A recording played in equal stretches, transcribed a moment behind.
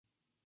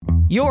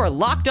You're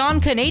Locked On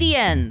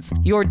Canadiens,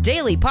 your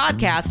daily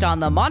podcast on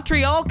the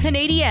Montreal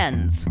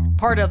Canadiens.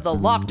 Part of the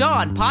Locked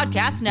On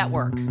Podcast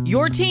Network,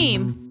 your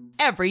team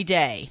every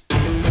day.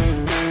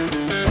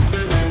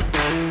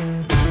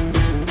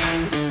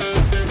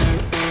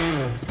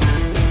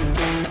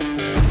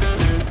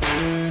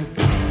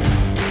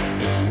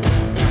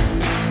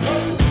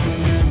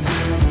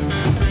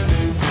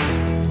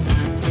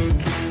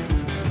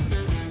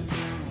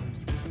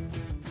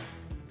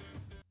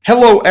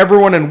 Hello,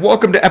 everyone, and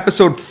welcome to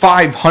episode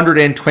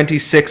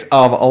 526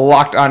 of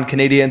Locked On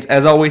Canadiens.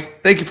 As always,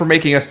 thank you for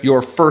making us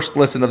your first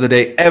listen of the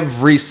day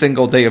every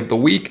single day of the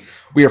week.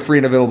 We are free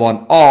and available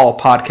on all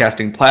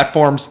podcasting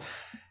platforms.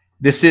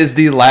 This is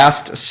the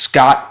last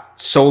Scott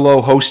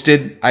solo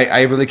hosted,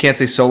 I really can't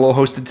say solo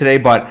hosted today,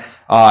 but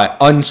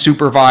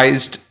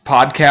unsupervised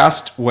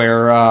podcast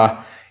where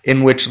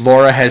in which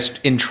Laura has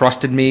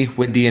entrusted me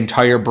with the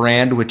entire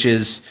brand, which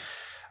is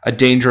a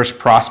dangerous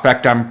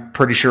prospect, I'm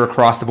pretty sure,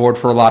 across the board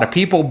for a lot of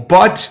people.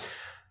 But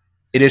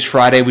it is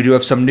Friday. We do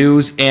have some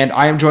news, and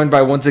I am joined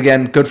by, once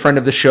again, good friend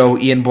of the show,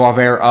 Ian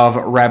Boisvert of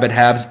Rabid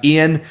Habs.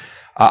 Ian,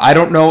 I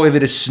don't know if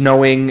it is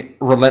snowing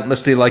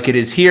relentlessly like it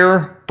is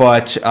here,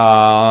 but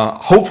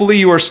hopefully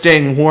you are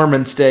staying warm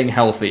and staying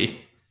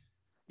healthy.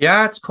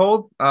 Yeah, it's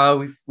cold.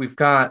 We've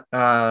got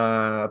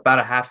about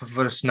a half a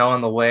foot of snow on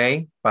the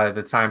way. By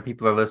the time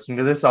people are listening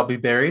to this, I'll be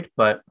buried,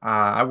 but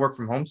I work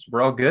from home, so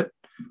we're all good.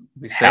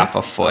 Half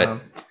a foot.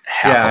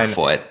 Half a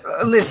foot.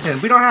 Listen,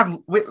 we don't have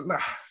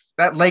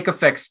that lake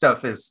effect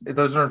stuff.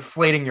 Those are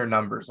inflating your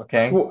numbers.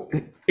 Okay. Well,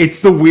 it's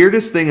the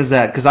weirdest thing is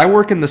that because I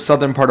work in the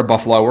southern part of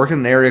Buffalo, I work in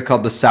an area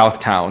called the South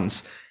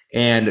Towns,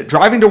 and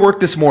driving to work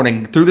this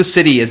morning through the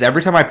city is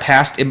every time I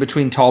passed in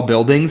between tall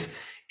buildings,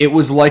 it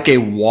was like a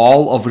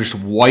wall of just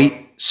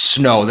white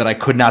snow that I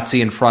could not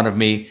see in front of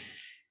me.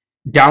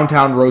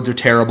 Downtown roads are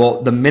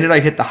terrible. The minute I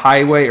hit the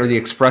highway or the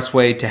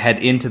expressway to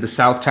head into the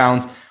South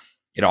Towns,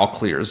 it all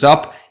clears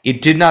up.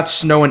 It did not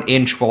snow an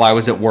inch while I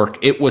was at work.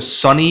 It was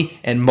sunny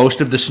and most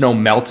of the snow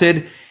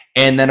melted.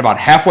 And then about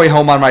halfway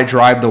home on my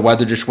drive, the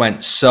weather just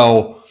went.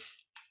 So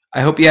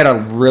I hope you had a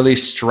really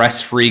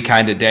stress-free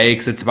kind of day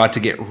because it's about to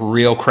get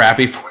real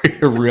crappy for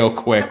you real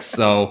quick.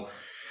 So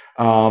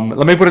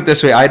let me put it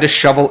this way. I had to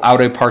shovel out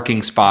a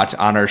parking spot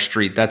on our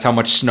street. That's how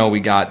much snow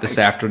we got this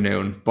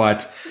afternoon.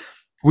 But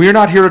we are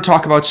not here to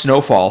talk about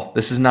snowfall.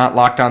 This is not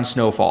Locked On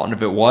Snowfall. And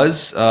if it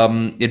was,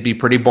 it'd be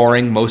pretty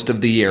boring most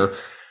of the year.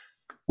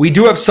 We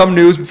do have some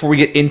news before we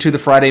get into the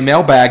Friday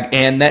mailbag,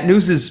 and that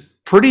news is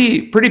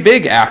pretty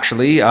big,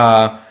 actually.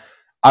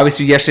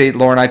 Obviously, yesterday,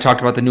 Laura and I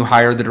talked about the new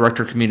hire, the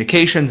director of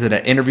communications, and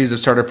interviews have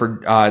started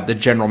for the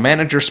general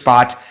manager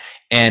spot.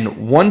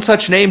 And one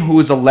such name who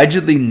is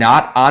allegedly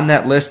not on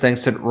that list,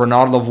 thanks to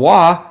Renard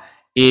Lavoie,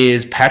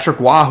 is Patrick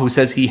Roy, who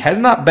says he has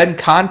not been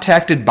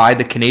contacted by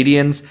the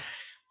Canadiens.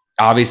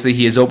 Obviously,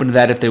 he is open to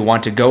that if they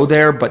want to go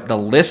there, but the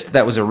list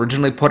that was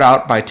originally put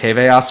out by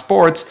TVA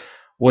Sports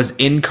was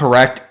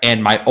incorrect,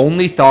 and my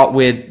only thought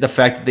with the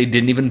fact that they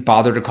didn't even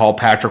bother to call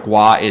Patrick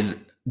Roy is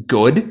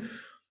good,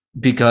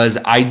 because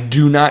I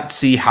do not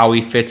see how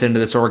he fits into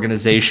this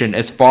organization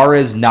as far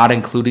as not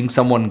including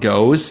someone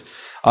goes.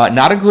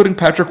 Not including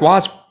Patrick Roy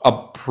is a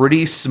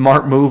pretty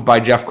smart move by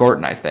Jeff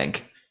Gorton, I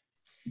think.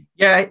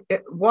 Yeah,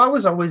 Roy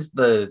was always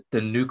the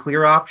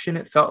nuclear option,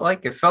 it felt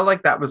like. It felt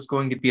like that was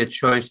going to be a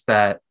choice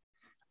that,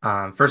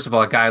 first of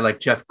all, a guy like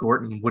Jeff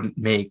Gorton wouldn't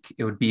make.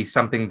 It would be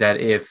something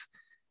that if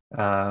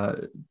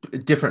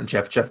different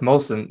Jeff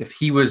Molson, if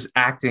he was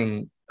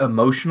acting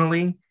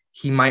emotionally,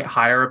 he might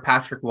hire a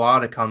Patrick Roy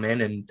to come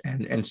in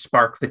and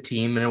spark the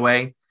team in a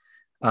way.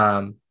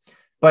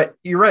 But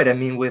you're right. I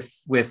mean, with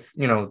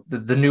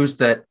the news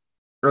that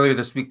earlier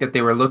this week that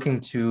they were looking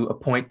to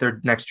appoint their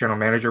next general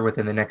manager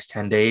within the next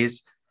 10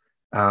 days.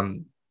 By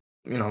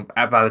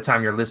the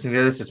time you're listening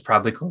to this, it's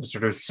probably closer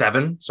to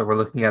 7. So we're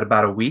looking at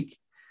about a week.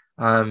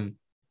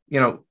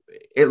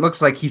 It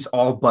looks like he's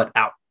all but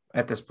out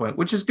at this point,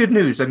 which is good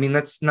news. I mean,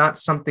 that's not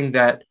something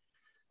that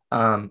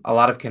a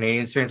lot of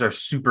Canadiens fans are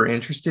super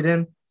interested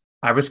in.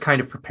 I was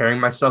kind of preparing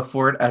myself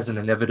for it as an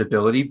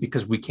inevitability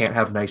because we can't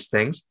have nice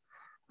things.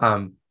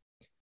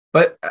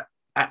 But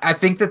I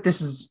think that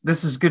this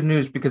is good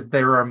news because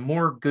there are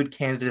more good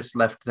candidates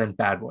left than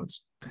bad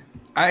ones.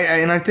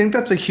 I think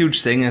that's a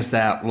huge thing is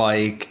that,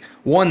 like,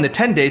 one, the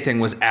 10-day thing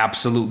was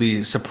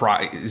absolutely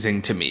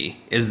surprising to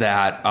me is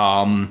that,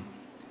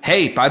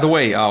 hey, by the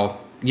way,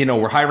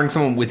 we're hiring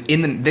someone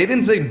they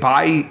didn't say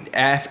by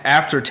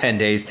after 10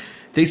 days.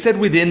 They said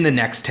within the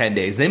next 10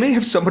 days. They may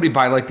have somebody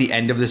by like the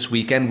end of this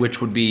weekend,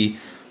 which would be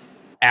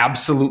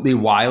absolutely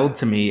wild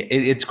to me.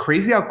 It's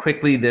crazy how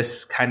quickly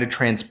this kind of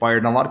transpired.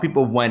 And a lot of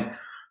people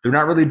they're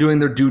not really doing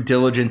their due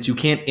diligence. You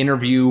can't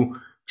interview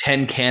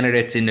 10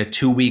 candidates in a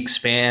 2-week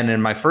span.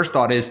 And my first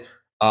thought is,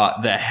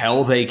 the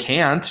hell they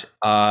can't.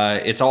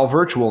 It's all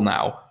virtual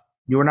now.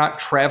 You're not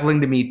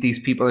traveling to meet these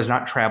people. There's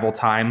not travel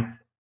time.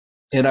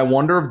 And I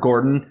wonder if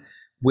Gorton,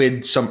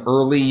 with some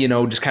early,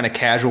 just kind of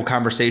casual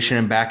conversation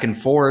and back and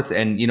forth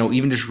and,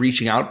 even just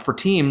reaching out for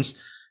teams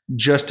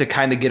just to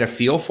kind of get a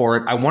feel for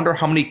it, I wonder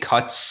how many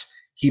cuts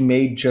he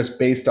made just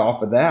based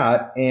off of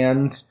that.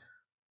 And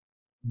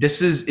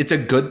it's a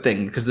good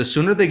thing because the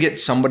sooner they get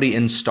somebody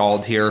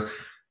installed here,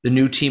 the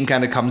new team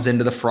kind of comes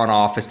into the front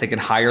office. They can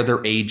hire their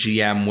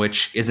AGM,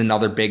 which is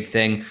another big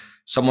thing.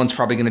 Someone's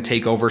probably going to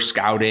take over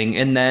scouting.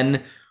 And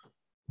then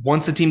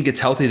once the team gets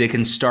healthy, they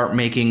can start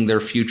making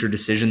their future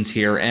decisions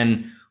here.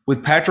 And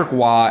with Patrick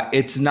Waugh,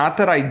 it's not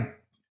that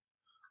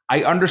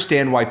I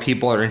understand why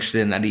people are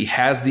interested in that.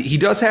 He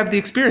does have the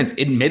experience.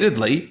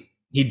 Admittedly,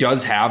 he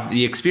does have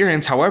the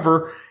experience.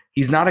 However,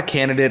 he's not a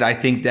candidate, I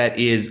think, that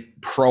is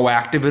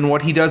proactive in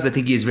what he does. I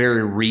think he's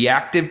very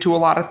reactive to a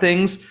lot of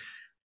things.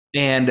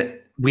 And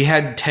we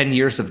had 10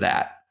 years of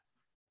that.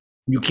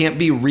 You can't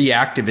be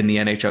reactive in the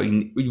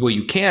NHL.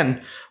 You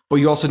can, but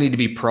you also need to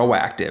be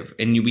proactive.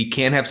 And we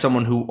can't have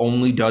someone who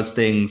only does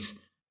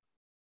things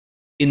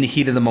in the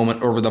heat of the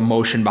moment or with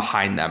emotion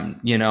behind them.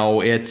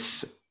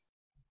 It's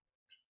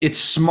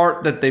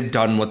smart that they've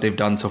done what they've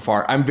done so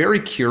far. I'm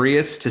very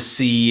curious to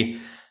see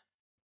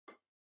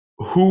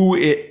who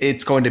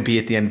it's going to be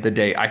at the end of the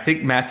day. I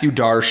think Matthew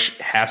Darche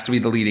has to be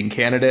the leading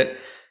candidate.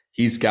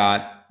 He's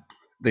got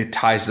the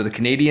ties to the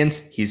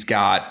Canadiens. He's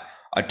got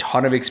a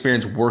ton of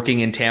experience working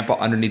in Tampa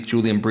underneath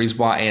Julien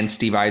Brisebois and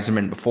Steve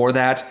Yzerman before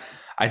that.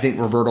 I think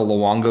Roberto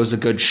Luongo is a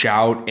good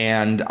shout,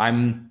 and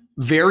I'm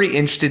very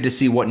interested to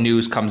see what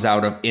news comes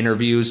out of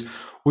interviews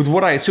with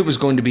what I assume is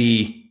going to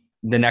be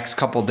the next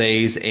couple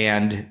days,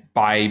 and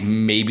by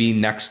maybe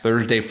next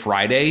Thursday,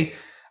 Friday,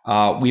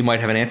 we might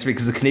have an answer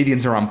because the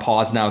Canadiens are on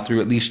pause now through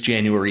at least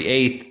January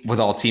 8th with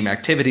all team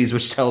activities,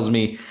 which tells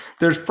me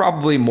there's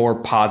probably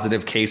more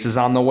positive cases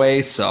on the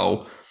way.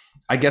 So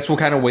I guess we'll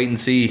kind of wait and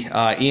see.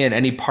 Ian,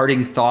 any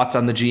parting thoughts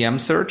on the GM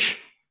search?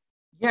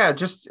 Yeah,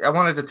 I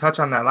wanted to touch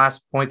on that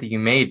last point that you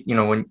made.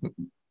 When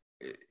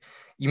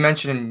you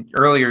mentioned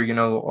earlier,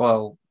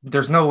 well,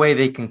 there's no way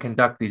they can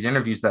conduct these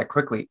interviews that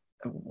quickly.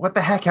 What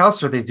the heck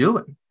else are they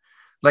doing?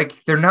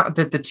 Like, they're not,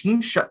 that the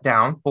team shut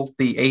down, both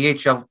the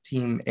AHL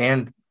team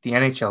and the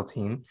NHL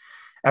team.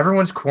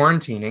 Everyone's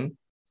quarantining.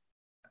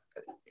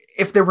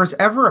 If there was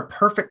ever a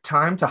perfect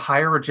time to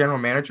hire a general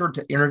manager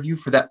to interview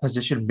for that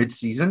position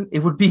mid-season, it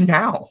would be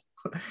now.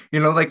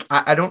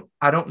 I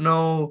don't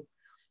know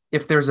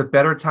if there's a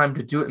better time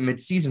to do it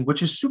mid-season,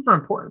 which is super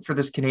important for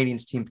this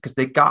Canadiens team because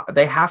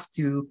they have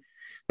to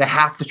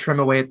trim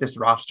away at this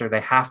roster.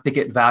 They have to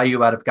get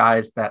value out of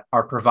guys that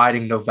are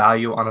providing no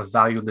value on a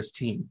valueless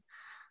team.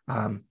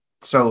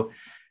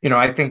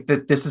 I think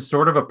that this is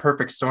sort of a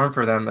perfect storm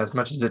for them, as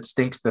much as it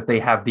stinks that they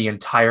have the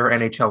entire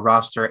NHL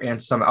roster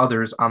and some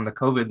others on the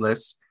COVID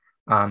list.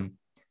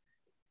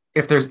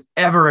 If there's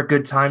ever a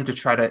good time to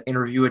try to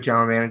interview a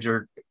general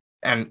manager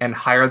and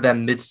hire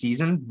them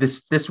mid-season,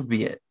 this would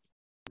be it.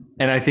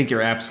 And I think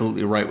you're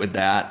absolutely right with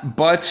that.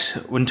 But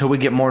until we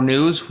get more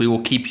news, we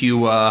will keep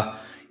you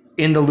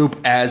in the loop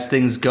as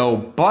things go.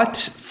 But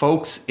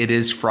folks, it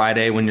is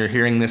Friday when you're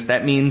hearing this.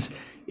 That means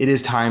it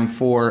is time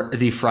for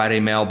the Friday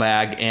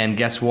mailbag. And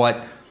guess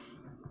what?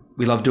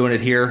 We love doing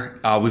it here.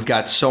 We've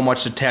got so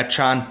much to touch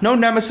on. No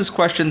Nemesis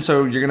questions,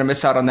 so you're going to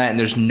miss out on that. And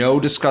there's no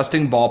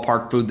disgusting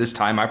ballpark food this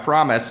time, I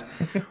promise.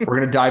 We're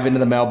going to dive into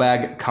the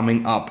mailbag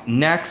coming up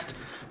next.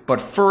 But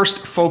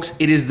first, folks,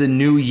 it is the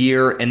new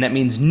year, and that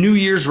means New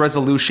Year's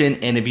resolution.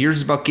 And if yours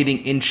is about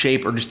getting in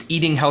shape or just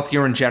eating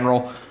healthier in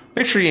general,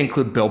 make sure you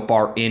include Built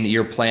Bar in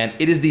your plan.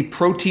 It is the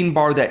protein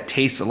bar that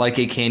tastes like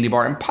a candy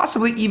bar and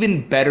possibly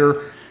even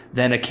better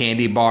than a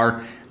candy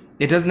bar.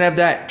 It doesn't have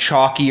that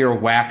chalky or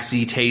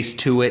waxy taste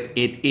to it.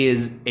 It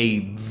is a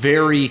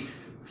very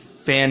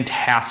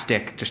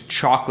fantastic, just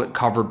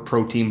chocolate-covered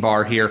protein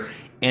bar here.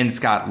 And it's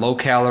got low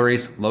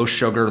calories, low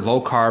sugar,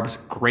 low carbs,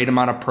 great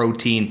amount of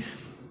protein.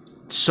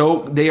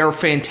 So they are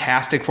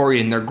fantastic for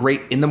you, and they're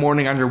great in the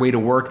morning on your way to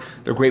work.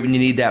 They're great when you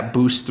need that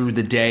boost through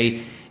the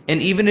day.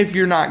 And even if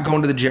you're not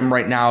going to the gym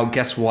right now,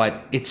 guess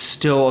what? It's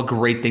still a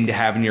great thing to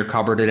have in your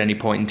cupboard at any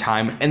point in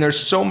time. And there's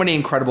so many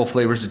incredible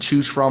flavors to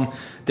choose from.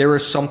 There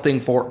is something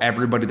for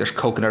everybody. There's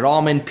coconut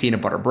almond,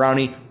 peanut butter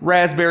brownie,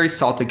 raspberry,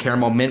 salted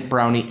caramel, mint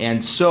brownie,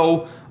 and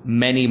so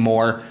many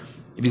more.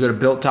 If you go to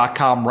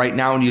Built.com right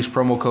now and use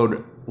promo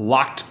code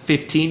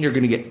LOCKED15, you're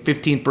going to get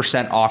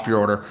 15% off your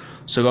order.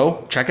 So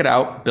go check it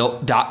out,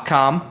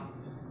 Built.com.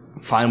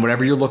 Find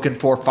whatever you're looking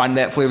for. Find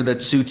that flavor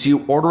that suits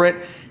you. Order it.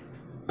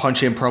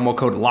 Punch in promo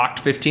code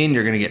LOCKED15.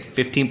 You're going to get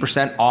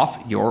 15%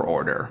 off your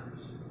order.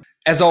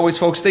 As always,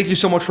 folks, thank you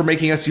so much for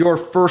making us your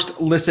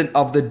first listen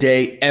of the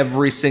day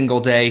every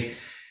single day.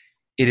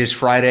 It is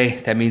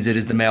Friday. That means it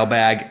is the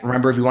mailbag.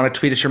 Remember, if you want to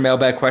tweet us your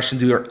mailbag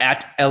questions, we are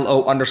at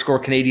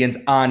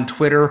LO_Canadiens on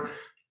Twitter.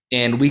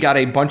 And we got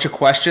a bunch of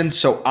questions,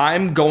 so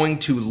I'm going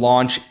to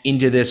launch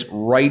into this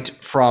right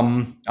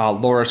from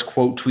Laura's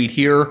quote tweet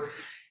here.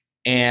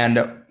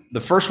 And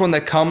the first one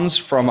that comes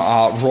from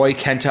Roy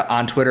Kenta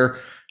on Twitter: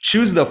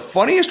 choose the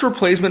funniest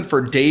replacement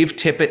for Dave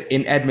Tippett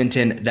in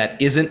Edmonton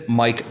that isn't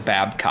Mike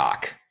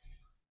Babcock.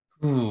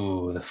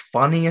 Ooh, the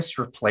funniest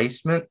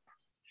replacement?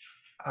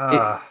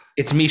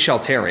 It's Michel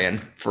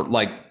Therrien. For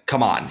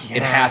come on, yeah,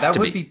 it has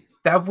to be.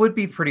 That would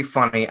be pretty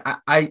funny.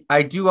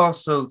 I do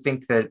also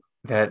think that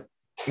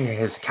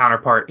his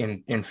counterpart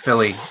in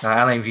Philly.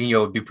 Alain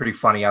Vigneault would be pretty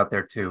funny out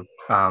there too.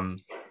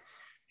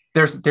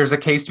 There's a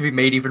case to be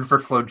made even for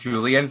Claude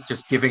Julien,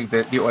 just giving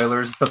the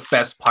Oilers the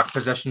best puck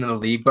possession in the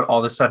league, but all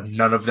of a sudden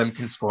none of them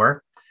can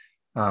score.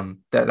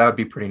 That would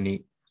be pretty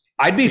neat.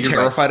 I'd be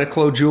terrified of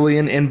Claude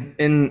Julien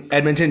in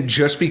Edmonton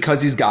just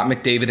because he's got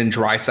McDavid and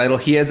Draisaitl.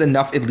 He has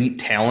enough elite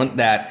talent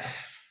that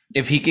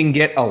if he can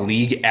get a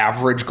league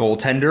average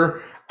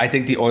goaltender, I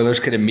think the Oilers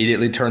could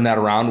immediately turn that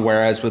around.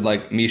 Whereas with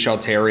like Michel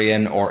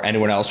Therrien or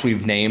anyone else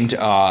we've named,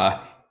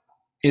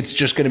 it's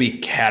just going to be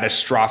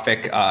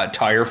catastrophic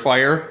tire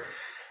fire.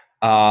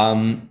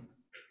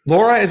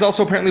 Laura is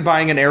also apparently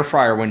buying an air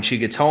fryer when she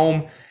gets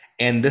home.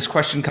 And this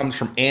question comes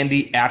from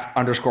Andy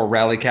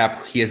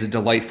 @_rallycap. He is a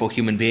delightful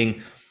human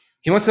being.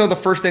 He wants to know the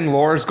first thing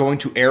Laura is going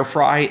to air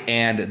fry,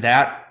 and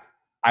that,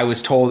 I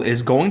was told,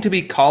 is going to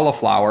be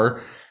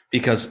cauliflower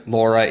because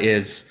Laura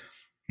is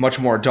much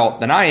more adult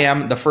than I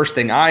am. The first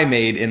thing I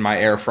made in my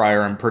air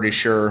fryer, I'm pretty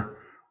sure,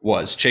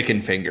 was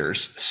chicken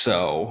fingers.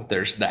 So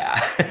there's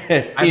that.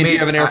 Do you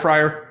have an air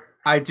fryer?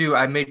 I do.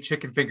 I made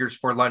chicken fingers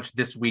for lunch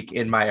this week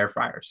in my air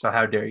fryer. So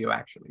how dare you,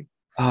 actually?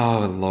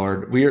 Oh,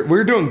 Lord.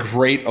 We're doing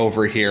great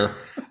over here.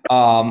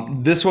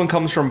 This one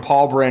comes from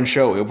Paul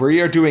Branchot.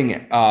 We are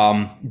doing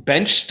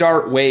bench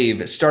start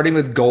wave, starting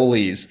with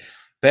goalies.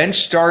 Bench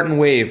start and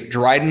wave,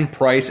 Dryden,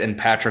 Price, and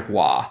Patrick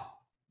Waugh.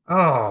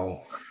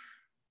 I'll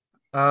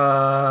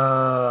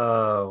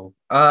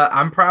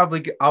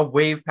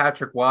waive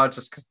Patrick Waugh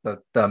just because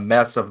the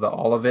mess of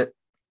all of it.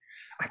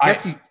 I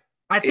think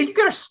you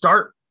got to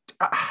start.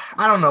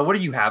 I don't know. What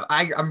do you have?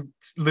 I'm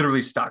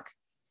literally stuck.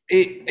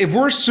 If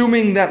we're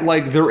assuming that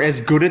like they're as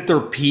good at their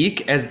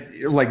peak as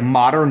like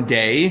modern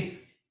day,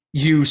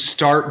 you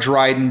start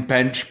Dryden,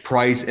 bench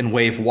Price, and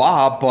waive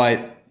Waugh.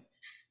 But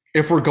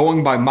if we're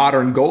going by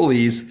modern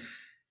goalies,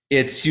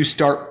 it's you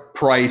start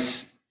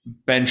Price,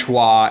 bench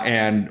Waugh,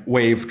 and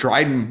waive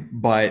Dryden.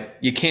 But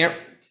you can't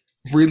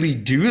really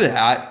do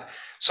that.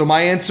 So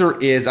my answer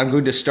is I'm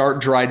going to start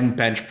Dryden,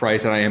 bench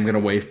Price, and I am going to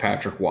waive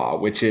Patrick Waugh,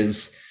 which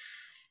is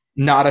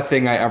not a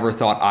thing I ever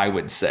thought I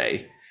would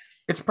say.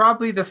 It's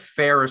probably the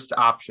fairest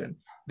option.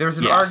 There's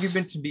an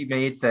argument to be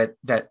made that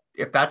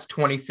if that's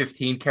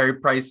 2015 Carey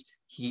Price,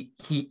 he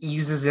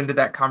eases into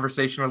that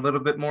conversation a little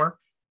bit more.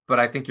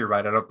 But I think you're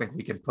right. I don't think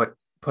we can put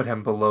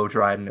him below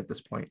Dryden at this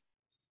point.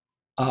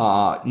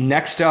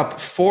 Next up,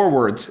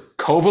 forwards: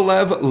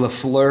 Kovalev,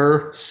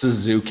 Lafleur,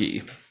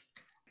 Suzuki.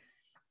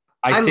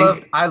 I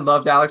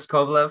loved Alex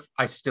Kovalev.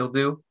 I still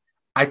do.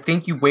 I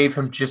think you waive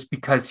him just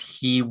because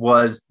he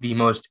was the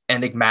most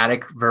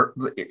enigmatic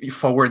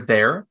forward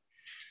there.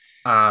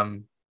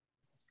 You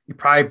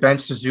probably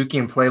bench Suzuki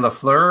and play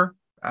Lafleur.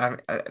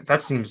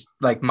 That seems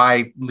like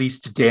my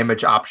least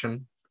damage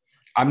option.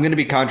 I'm going to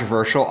be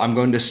controversial. I'm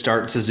going to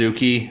start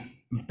Suzuki,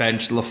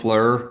 bench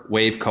Lafleur,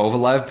 waive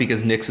Kovalev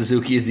because Nick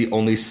Suzuki is the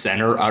only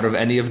center out of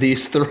any of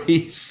these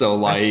three. So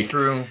that's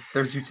true.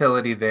 There's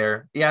utility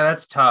there. Yeah,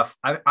 that's tough.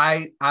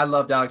 I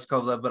loved Alex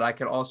Kovalev, but I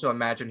could also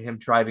imagine him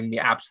driving me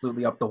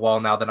absolutely up the wall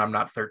now that I'm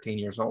not 13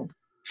 years old.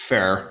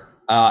 Fair.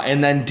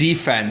 And then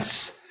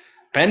defense.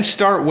 Bench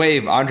start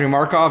wave, Andrei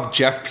Markov,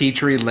 Jeff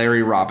Petrie,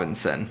 Larry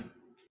Robinson.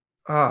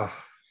 Oh.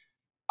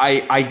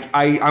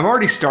 I'm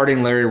already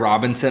starting Larry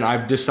Robinson.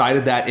 I've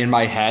decided that in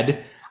my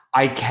head.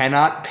 I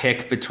cannot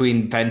pick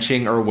between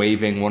benching or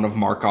waiving one of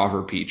Markov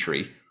or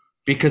Petrie.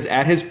 Because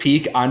at his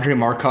peak, Andrei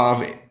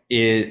Markov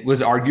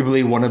was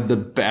arguably one of the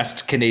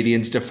best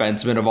Canadiens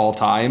defensemen of all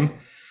time.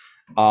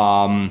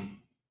 And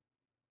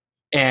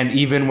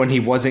even when he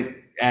wasn't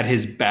at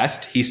his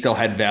best, he still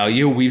had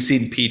value. We've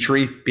seen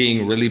Petrie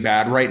being really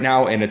bad right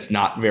now, and it's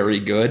not very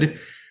good.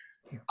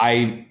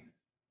 I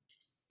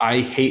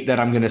hate that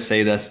I'm going to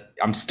say this.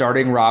 I'm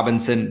starting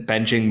Robinson,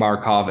 benching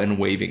Markov, and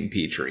waiving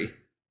Petrie.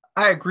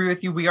 I agree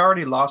with you. We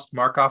already lost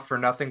Markov for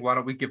nothing. Why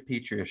don't we give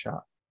Petrie a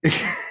shot?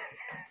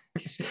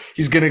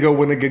 He's going to go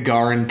win the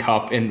Gagarin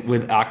Cup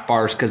with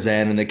Akbar's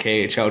Kazan in the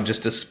KHL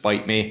just to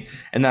spite me.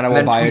 And then I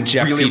will buy a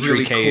Jeff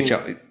Petrie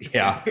KHL. Cool.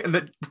 Yeah. And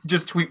then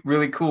just tweet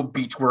really cool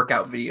beach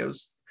workout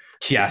videos.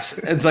 Yes.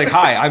 It's like,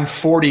 hi, I'm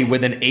 40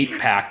 with an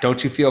 8-pack.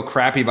 Don't you feel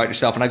crappy about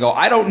yourself? And I go,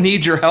 I don't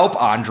need your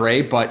help,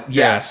 Andre, but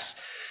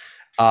yes.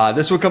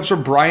 This one comes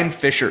from Brian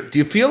Fisher. Do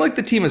you feel like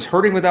the team is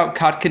hurting without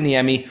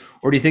Kotkaniemi,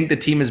 or do you think the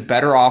team is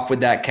better off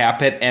with that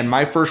cap hit? And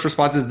my first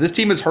response is this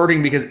team is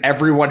hurting because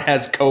everyone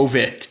has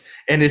COVID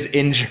and is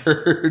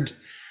injured.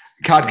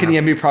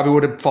 Kotkaniemi probably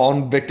would have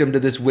fallen victim to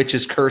this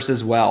witch's curse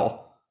as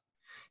well.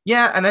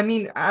 Yeah, and I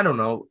mean, I don't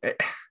know.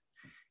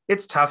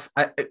 It's tough.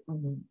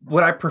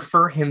 Would I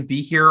prefer him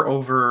be here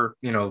over,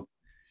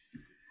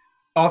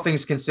 all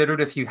things considered,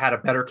 if you had a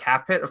better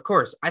cap hit? Of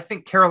course. I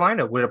think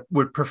Carolina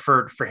would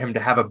prefer for him to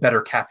have a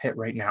better cap hit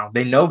right now.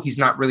 They know he's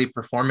not really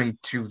performing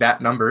to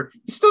that number.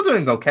 He's still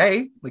doing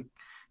okay.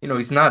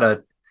 He's not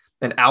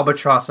an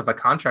albatross of a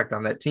contract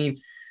on that team.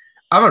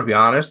 I'm going to be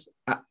honest.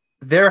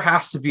 There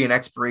has to be an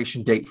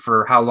expiration date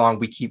for how long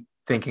we keep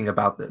thinking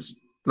about this.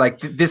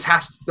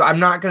 I'm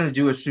not going to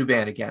do a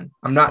Subban again.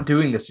 I'm not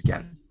doing this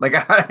again.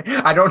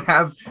 I don't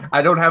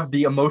have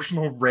the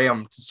emotional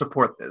RAM to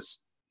support this.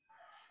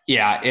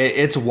 Yeah,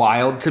 it's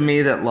wild to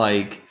me that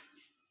like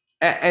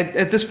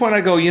at this point I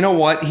go, you know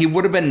what? He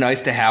would have been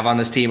nice to have on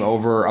this team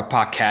over a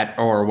Paquette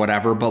or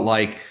whatever, but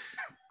like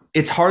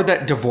it's hard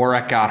that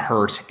Dvorak got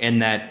hurt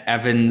and that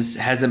Evans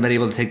hasn't been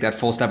able to take that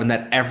full step and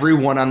that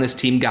everyone on this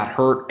team got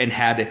hurt and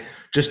had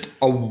just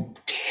a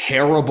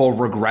terrible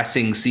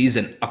regressing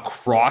season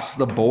across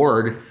the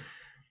board.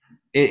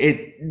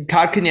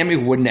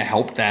 Kotkaniemi wouldn't have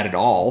helped that at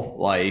all.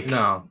 Like,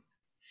 no.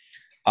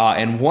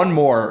 And one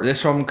more.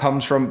 This one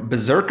comes from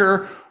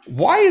Berserker.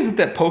 Why is it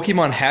that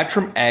Pokemon hatch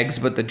from eggs,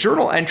 but the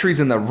journal entries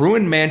in the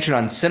ruined mansion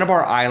on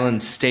Cinnabar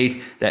Island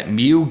state that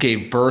Mew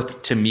gave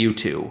birth to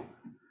Mewtwo?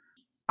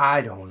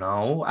 I don't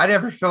know. I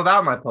never filled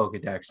out my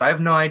Pokedex. I have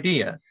no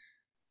idea.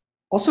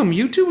 Also,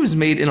 Mewtwo was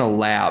made in a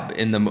lab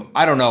in the...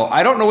 I don't know.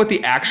 I don't know what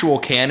the actual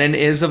canon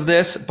is of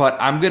this, but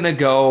I'm going to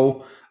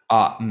go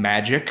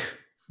magic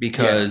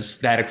because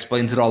that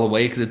explains it all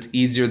away because it's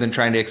easier than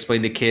trying to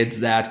explain to kids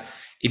that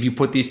if you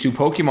put these two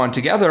Pokemon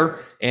together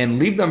and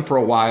leave them for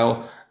a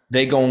while,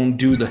 they gonna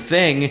do the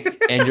thing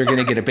and you're going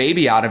to get a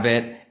baby out of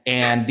it.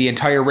 And the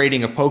entire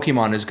rating of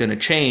Pokemon is going to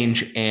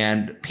change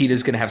and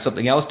Pete's going to have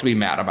something else to be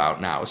mad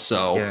about now.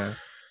 So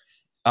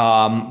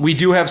we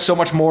do have so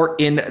much more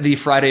in the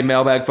Friday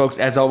mailbag, folks.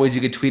 As always,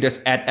 you can tweet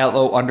us at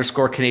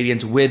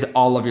 @LO_Canadians with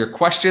all of your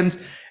questions.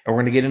 And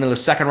we're going to get into the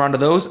second round of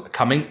those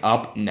coming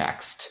up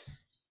next.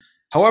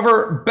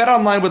 However,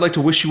 BetOnline would like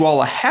to wish you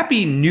all a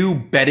happy new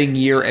betting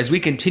year as we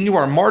continue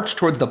our march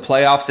towards the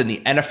playoffs in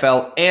the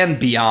NFL and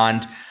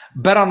beyond.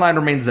 BetOnline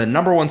remains the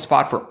number one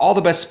spot for all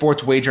the best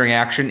sports wagering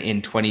action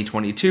in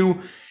 2022.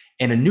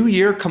 And a new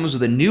year comes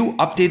with a new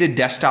updated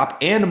desktop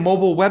and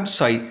mobile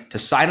website to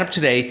sign up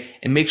today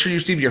and make sure you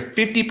receive your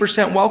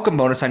 50% welcome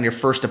bonus on your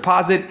first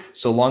deposit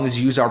so long as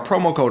you use our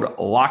promo code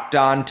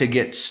LOCKEDON to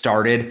get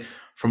started.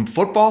 From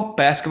football,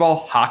 basketball,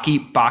 hockey,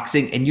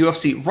 boxing, and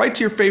UFC right to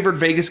your favorite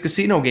Vegas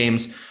casino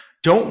games,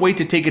 don't wait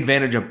to take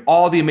advantage of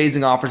all the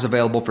amazing offers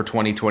available for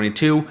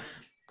 2022.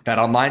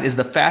 BetOnline is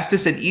the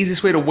fastest and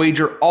easiest way to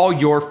wager all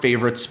your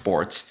favorite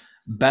sports.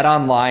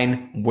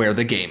 BetOnline, where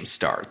the game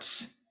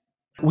starts.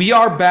 We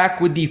are back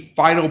with the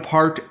final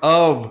part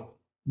of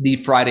the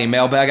Friday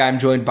mailbag. I'm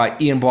joined by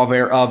Ian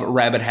Boisvert of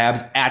Rabbit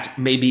Habs at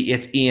Maybe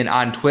It's Ian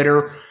on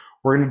Twitter.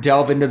 We're going to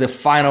delve into the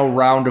final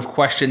round of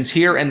questions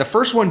here. And the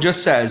first one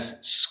just says,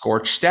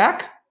 Scorch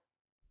Stack?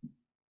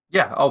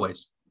 Yeah,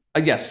 always.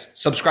 Yes,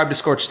 subscribe to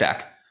Scorch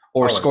Stack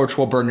or always. Scorch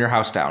will burn your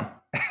house down.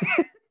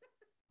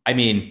 I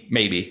mean,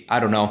 maybe.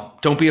 I don't know.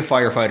 Don't be a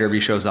firefighter if he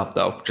shows up,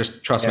 though.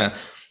 Just trust me.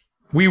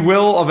 We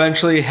will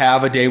eventually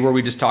have a day where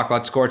we just talk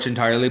about Scorch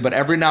entirely, but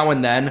every now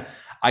and then,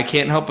 I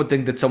can't help but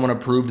think that someone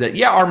approved that,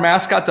 yeah, our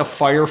mascot's a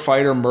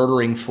firefighter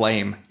murdering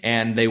flame,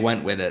 and they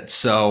went with it.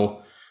 So...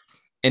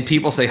 And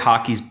people say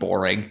hockey's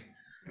boring.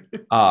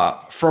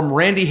 From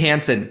Randy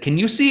Hansen, can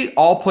you see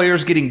all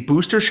players getting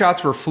booster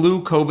shots for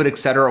flu, COVID,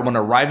 etc. when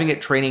arriving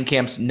at training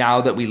camps now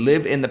that we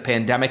live in the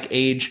pandemic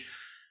age?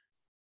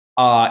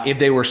 If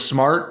they were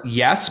smart,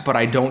 yes, but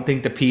I don't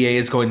think the PA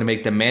is going to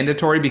make them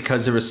mandatory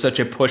because there was such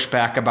a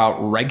pushback about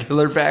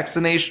regular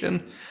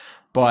vaccination.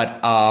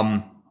 But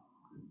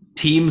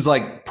teams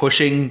like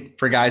pushing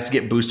for guys to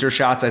get booster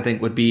shots, I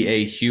think would be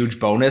a huge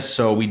bonus.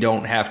 So we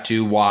don't have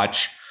to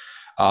watch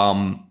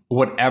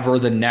whatever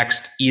the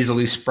next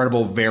easily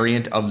spreadable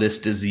variant of this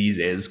disease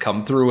is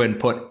come through and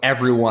put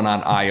everyone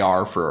on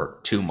IR for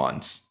 2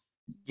 months.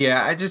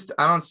 Yeah, I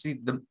don't see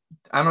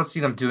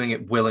them doing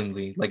it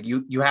willingly. Like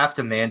you have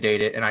to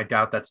mandate it, and I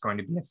doubt that's going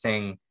to be a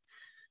thing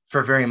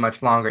for very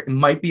much longer. It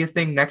might be a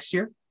thing next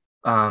year.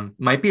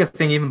 Might be a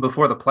thing even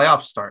before the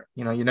playoffs start.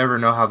 You know, you never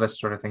know how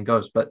this sort of thing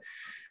goes, but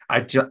I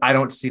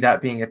don't see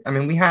that being it. I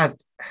mean, we had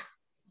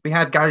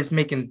guys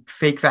making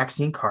fake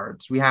vaccine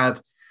cards. We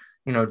had,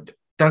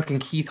 Duncan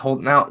Keith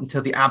holding out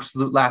until the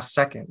absolute last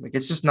second. Like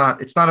it's not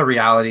a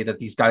reality that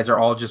these guys are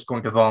all just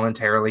going to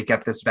voluntarily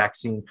get this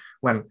vaccine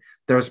when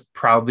there's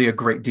probably a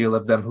great deal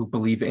of them who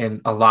believe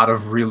in a lot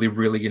of really,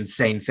 really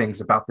insane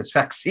things about this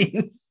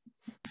vaccine.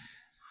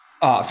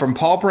 From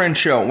Paul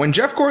Brancho, when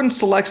Jeff Gordon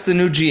selects the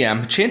new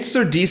GM, chances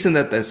are decent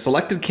that the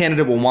selected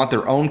candidate will want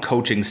their own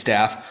coaching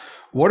staff.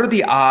 What are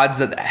the odds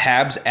that the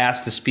Habs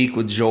asked to speak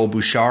with Joel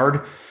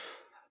Bouchard?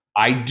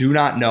 I do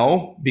not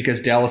know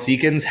because Dallas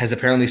Eakins has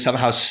apparently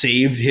somehow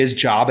saved his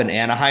job in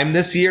Anaheim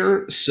this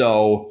year.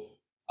 So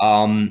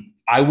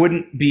I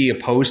wouldn't be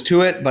opposed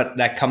to it, but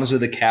that comes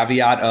with a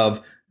caveat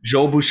of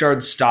Joel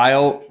Bouchard's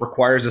style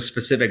requires a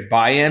specific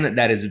buy-in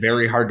that is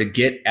very hard to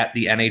get at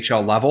the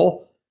NHL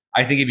level.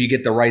 I think if you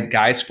get the right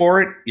guys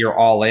for it, you're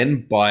all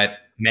in. But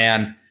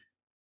man,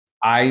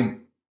 I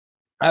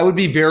would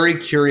be very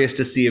curious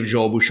to see if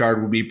Joel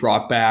Bouchard would be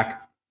brought back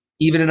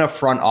even in a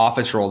front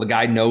office role. The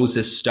guy knows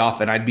his stuff,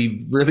 and I'd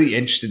be really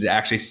interested to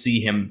actually see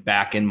him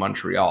back in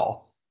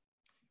Montreal.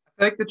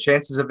 I think the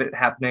chances of it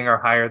happening are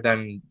higher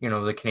than,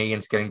 the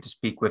Canadians getting to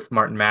speak with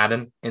Martin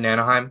Madden in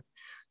Anaheim,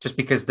 just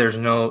because there's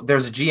a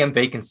GM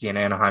vacancy in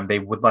Anaheim. They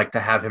would like to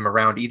have him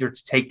around either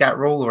to take that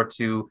role or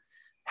to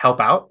help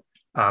out,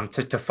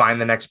 to find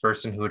the next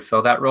person who would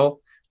fill that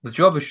role. with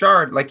Joel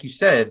Bouchard, like you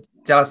said,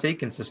 Dallas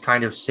Eakins has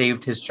kind of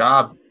saved his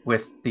job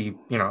with the,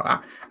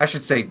 I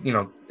should say,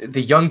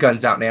 the young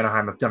guns out in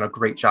Anaheim have done a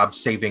great job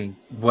saving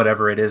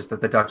whatever it is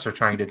that the Ducks are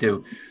trying to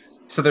do.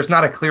 So there's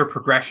not a clear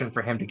progression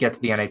for him to get to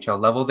the NHL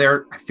level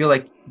there. I feel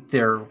like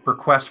their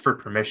request for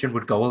permission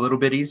would go a little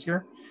bit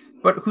easier,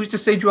 but who's to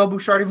say Joel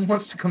Bouchard even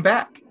wants to come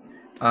back?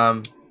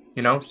 So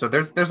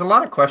there's a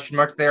lot of question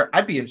marks there.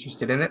 I'd be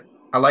interested in it.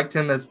 I liked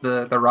him as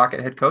the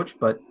Rocket head coach,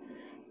 but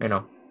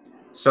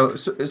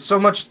so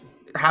much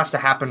has to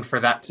happen for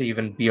that to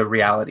even be a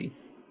reality.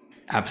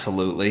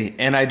 Absolutely.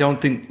 And I don't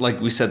think, like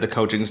we said, the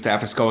coaching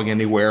staff is going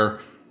anywhere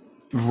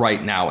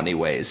right now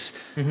anyways.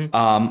 Mm-hmm.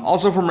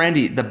 Also from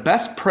Randy, the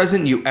best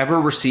present you ever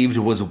received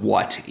was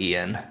what,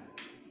 Ian?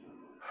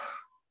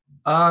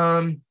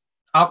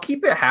 I'll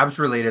keep it Habs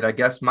related, I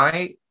guess.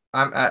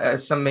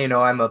 As some may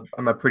know, I'm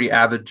a pretty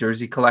avid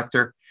jersey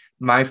collector.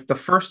 The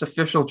first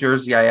official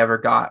jersey I ever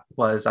got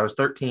was, I was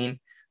 13.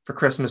 For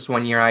Christmas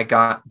one year, I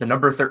got the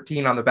number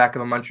 13 on the back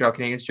of a Montreal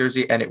Canadiens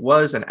jersey, and it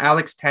was an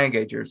Alex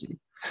Tanguay jersey.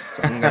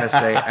 So I'm going to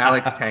say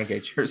Alex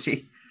Tanguay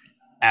jersey.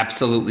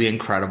 Absolutely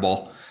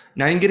incredible.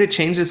 Now you can get it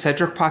changed to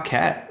Cedric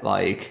Paquette.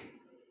 Like,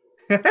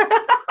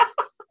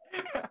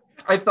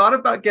 I thought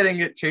about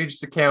getting it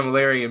changed to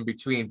Camilleri in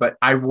between, but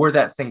I wore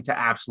that thing to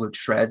absolute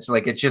shreds.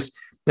 Like, it just,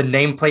 the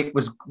nameplate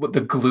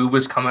the glue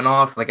was coming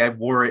off. Like, I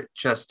wore it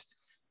just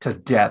to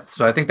death.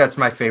 So I think that's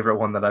my favorite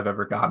one that I've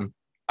ever gotten.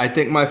 I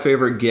think my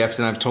favorite gift,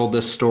 and I've told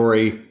this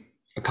story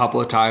a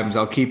couple of times,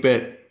 I'll keep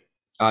it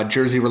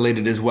jersey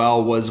related as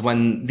well, was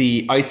when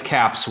the Ice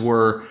Caps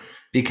were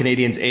the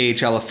Canadiens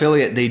AHL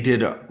affiliate. They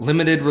did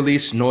limited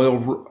release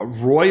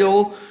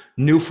Royal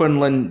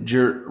Newfoundland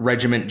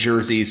Regiment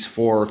jerseys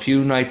for a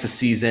few nights a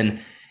season,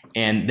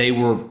 and they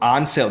were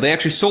on sale. They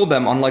actually sold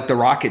them, unlike the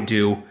Rocket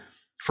do,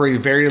 for a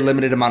very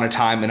limited amount of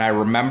time. And I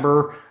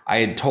remember I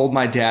had told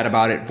my dad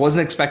about it,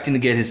 wasn't expecting to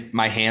get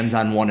my hands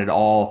on one at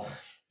all.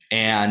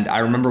 And I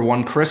remember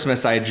one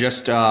Christmas I had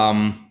just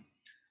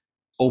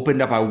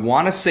opened up, I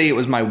want to say it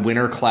was my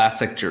Winter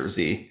Classic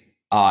jersey.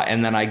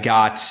 And then I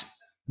got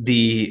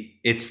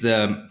it's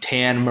the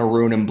tan,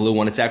 maroon, and blue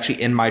one. It's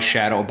actually in my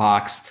shadow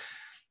box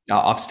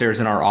upstairs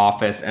in our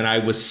office. And I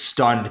was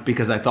stunned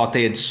because I thought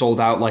they had sold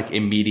out like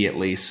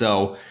immediately.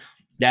 So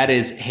that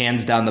is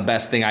hands down the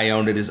best thing I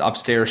owned. It is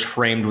upstairs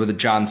framed with a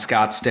John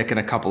Scott stick and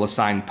a couple of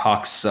signed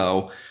pucks.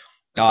 So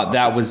awesome.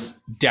 That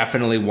was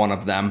definitely one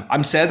of them.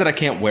 I'm sad that I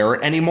can't wear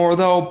it anymore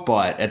though,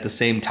 but at the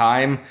same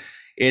time,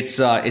 it's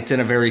in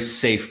a very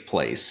safe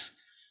place.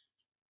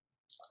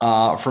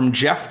 From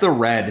Jeff the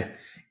Red,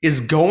 is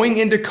going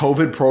into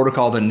COVID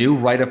protocol the new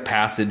rite of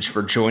passage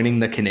for joining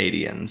the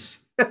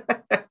Canadiens?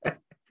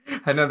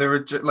 I know there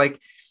were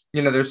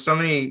there's so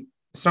many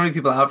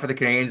people out for the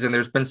Canadiens, and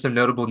there's been some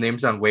notable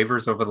names on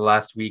waivers over the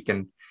last week.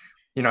 And,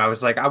 I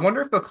was like, I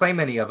wonder if they'll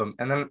claim any of them.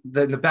 And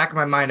then in the back of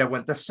my mind, I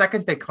went, the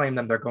second they claim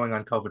them, they're going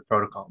on COVID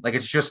protocol. Like,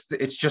 it's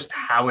just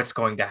how it's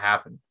going to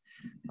happen.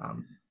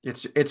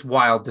 It's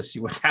wild to see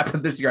what's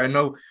happened this year. I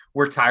know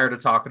we're tired of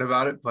talking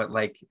about it, but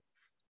like,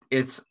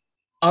 it's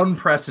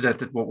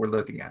unprecedented what we're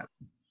looking at.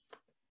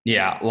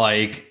 Yeah.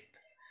 Like,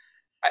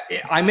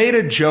 I made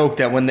a joke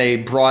that when they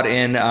brought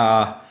in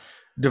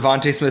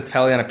Devontae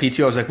Smith-Pelly on a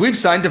PTO, I was like, we've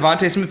signed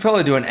Devontae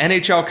Smith-Pelly to an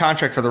NHL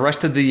contract for the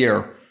rest of the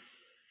year.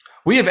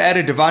 We have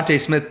added Devontae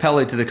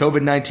Smith-Pelly to the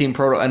COVID-19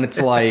 protocol, and it's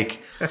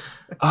like,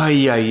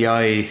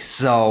 ay.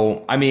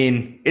 So, I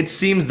mean, it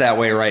seems that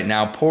way right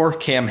now. Poor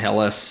Cam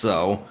Hillis.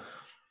 So,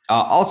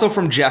 also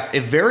from Jeff,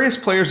 if various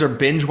players are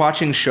binge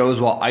watching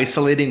shows while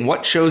isolating,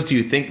 what shows do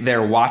you think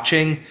they're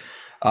watching?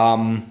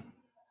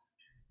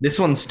 This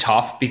one's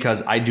tough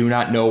because I do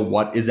not know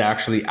what is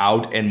actually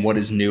out and what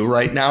is new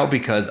right now,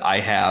 because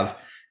I have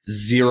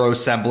zero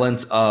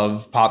semblance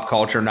of pop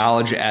culture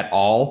knowledge at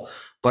all.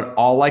 But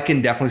all I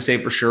can definitely say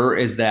for sure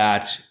is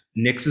that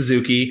Nick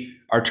Suzuki,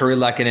 Arturi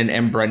Lehkonen,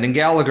 and Brendan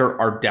Gallagher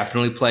are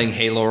definitely playing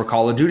Halo or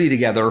Call of Duty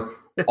together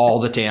all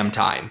the damn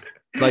time.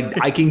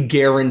 Like, I can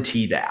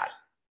guarantee that.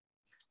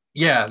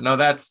 Yeah, no,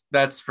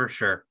 that's for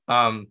sure.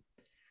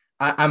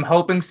 I'm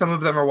hoping some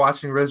of them are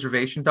watching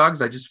Reservation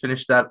Dogs. I just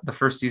finished the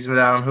first season of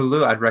that on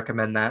Hulu. I'd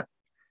recommend that.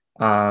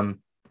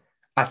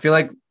 I feel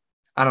like,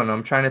 I don't know,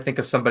 I'm trying to think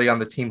of somebody on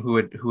the team who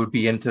would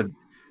be into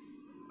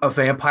a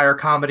vampire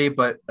comedy,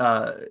 but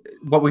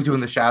What We Do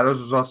in the Shadows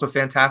was also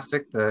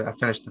fantastic. I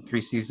finished the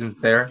 3 seasons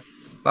there.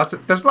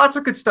 There's lots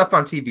of good stuff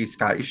on TV,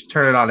 Scott. You should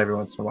turn it on every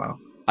once in a while.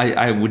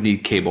 I would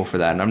need cable for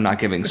that, and I'm not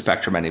giving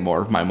Spectrum any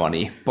more of my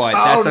money. But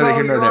that's neither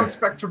here nor there.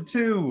 Spectrum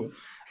too.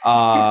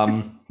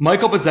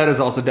 Michael Pizzetta is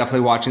also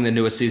definitely watching the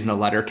newest season of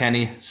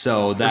Letterkenny,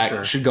 so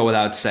that should go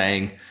without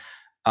saying.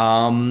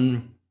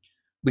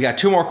 We got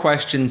 2 more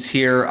questions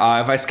here.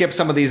 If I skip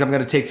some of these, I'm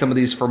going to take some of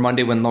these for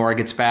Monday when Laura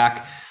gets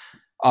back.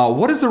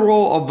 What is the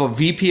role of a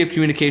VP of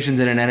communications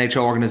in an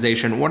NHL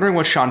organization? Wondering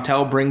what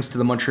Chantel brings to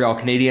the Montreal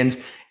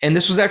Canadiens. And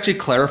this was actually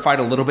clarified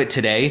a little bit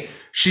today.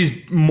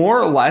 She's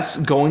more or less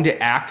going to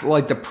act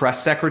like the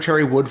press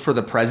secretary would for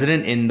the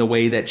president in the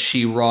way that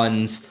she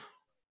runs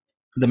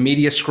the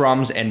media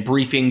scrums and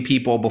briefing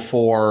people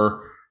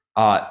before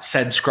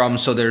said scrum.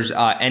 So there's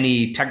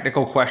any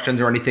technical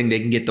questions or anything, they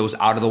can get those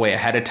out of the way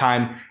ahead of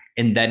time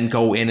and then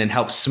go in and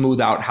help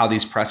smooth out how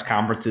these press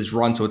conferences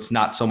run. So it's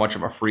not so much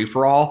of a free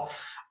for all.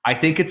 I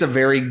think it's a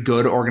very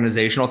good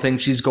organizational thing.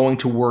 She's going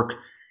to work,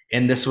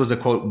 and this was a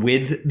quote,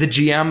 with the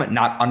GM,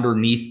 not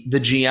underneath the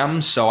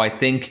GM. So I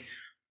think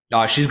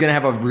she's going to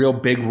have a real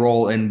big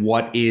role in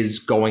what is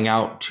going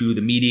out to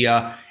the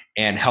media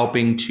and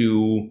helping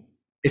to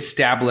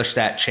establish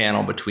that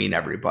channel between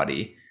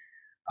everybody.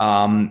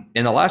 And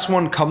the last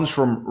one comes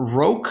from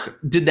Roke.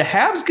 Did the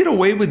Habs get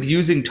away with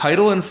using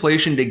title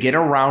inflation to get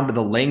around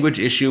the language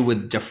issue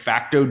with de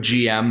facto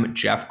GM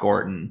Jeff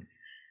Gorton?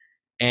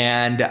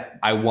 And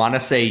I want to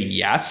say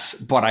yes,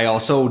 but I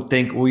also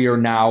think we are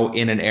now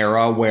in an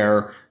era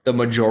where the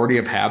majority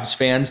of Habs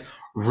fans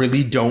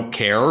really don't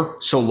care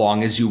so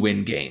long as you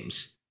win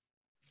games.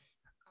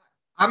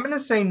 I'm going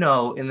to say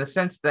no, in the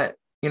sense that,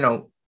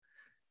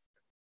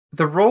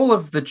 the role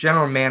of the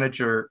general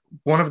manager,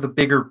 one of the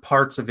bigger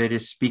parts of it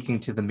is speaking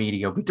to the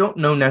media. We don't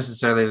know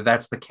necessarily that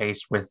that's the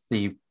case with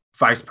the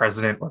vice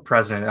president or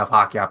president of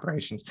hockey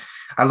operations.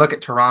 I look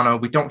at Toronto.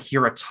 We don't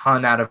hear a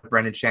ton out of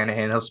Brendan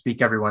Shanahan. He'll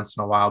speak every once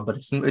in a while, but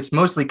it's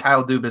mostly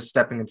Kyle Dubas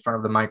stepping in front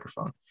of the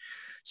microphone.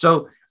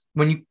 So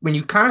when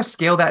you kind of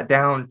scale that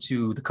down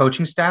to the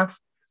coaching staff,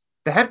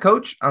 the head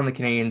coach on the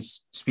Canadiens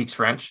speaks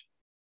French,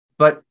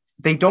 but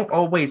they don't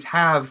always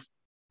have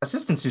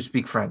assistants who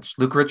speak French.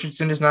 Luke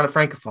Richardson is not a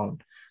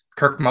Francophone.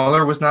 Kirk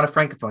Muller was not a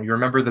Francophone. You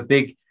remember the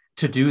big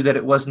to-do that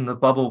it was in the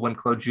bubble when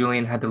Claude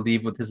Julien had to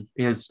leave with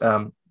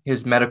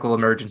his medical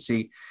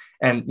emergency.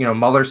 And,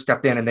 Muller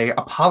stepped in and they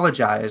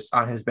apologized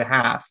on his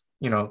behalf,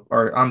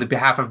 or on the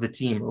behalf of the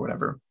team or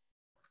whatever.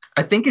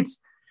 I think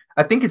it's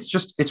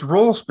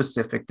role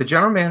specific. The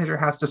general manager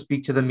has to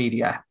speak to the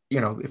media.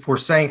 If we're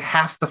saying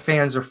half the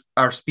fans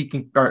are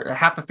speaking, or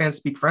half the fans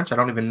speak French, I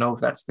don't even know if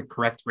that's the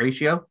correct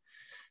ratio.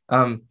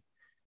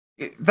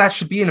 That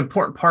should be an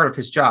important part of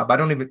his job. I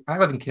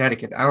live in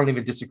Connecticut. I don't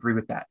even disagree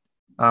with that.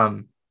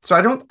 I'm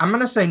going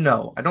to say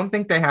no. I don't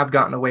think they have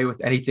gotten away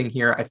with anything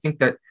here. I think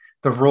that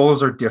the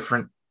roles are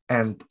different,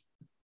 and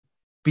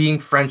speaking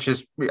French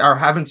is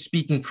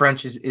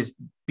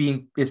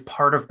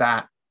part of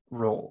that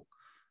role.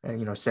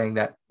 And, saying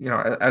that,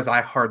 as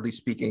I hardly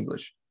speak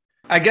English.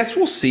 I guess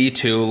we'll see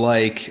too.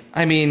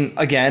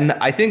 Again,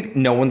 I think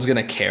no one's going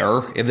to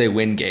care if they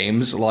win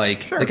games.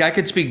 Sure. The guy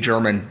could speak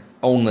German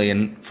only,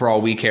 and for all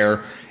we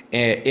care,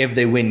 if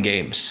they win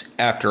games.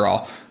 After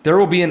all, there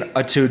will be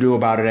a to-do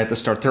about it at the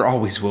start. There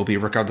always will be,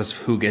 regardless of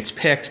who gets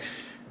picked.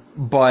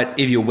 But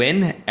if you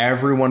win,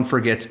 everyone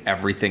forgets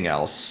everything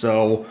else.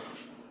 So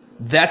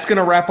that's going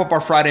to wrap up our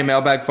Friday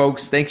mailbag,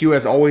 folks. Thank you,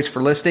 as always,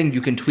 for listening.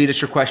 You can tweet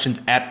us your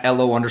questions at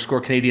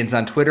LO_Canadians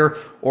on Twitter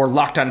or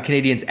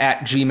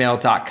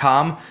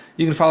LockedOnCanadians@gmail.com.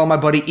 You can follow my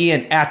buddy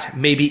Ian at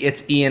Maybe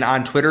It's Ian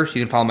on Twitter.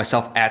 You can follow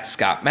myself at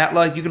Scott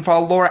Matla. You can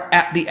follow Laura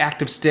at The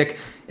Active Stick.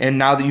 And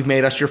now that you've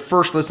made us your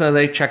first listen of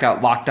the day, check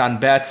out Locked On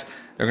Bets.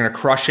 They're going to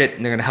crush it,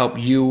 and they're going to help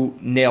you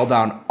nail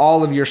down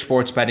all of your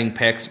sports betting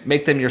picks.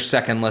 Make them your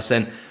second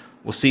listen.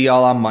 We'll see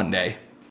y'all on Monday.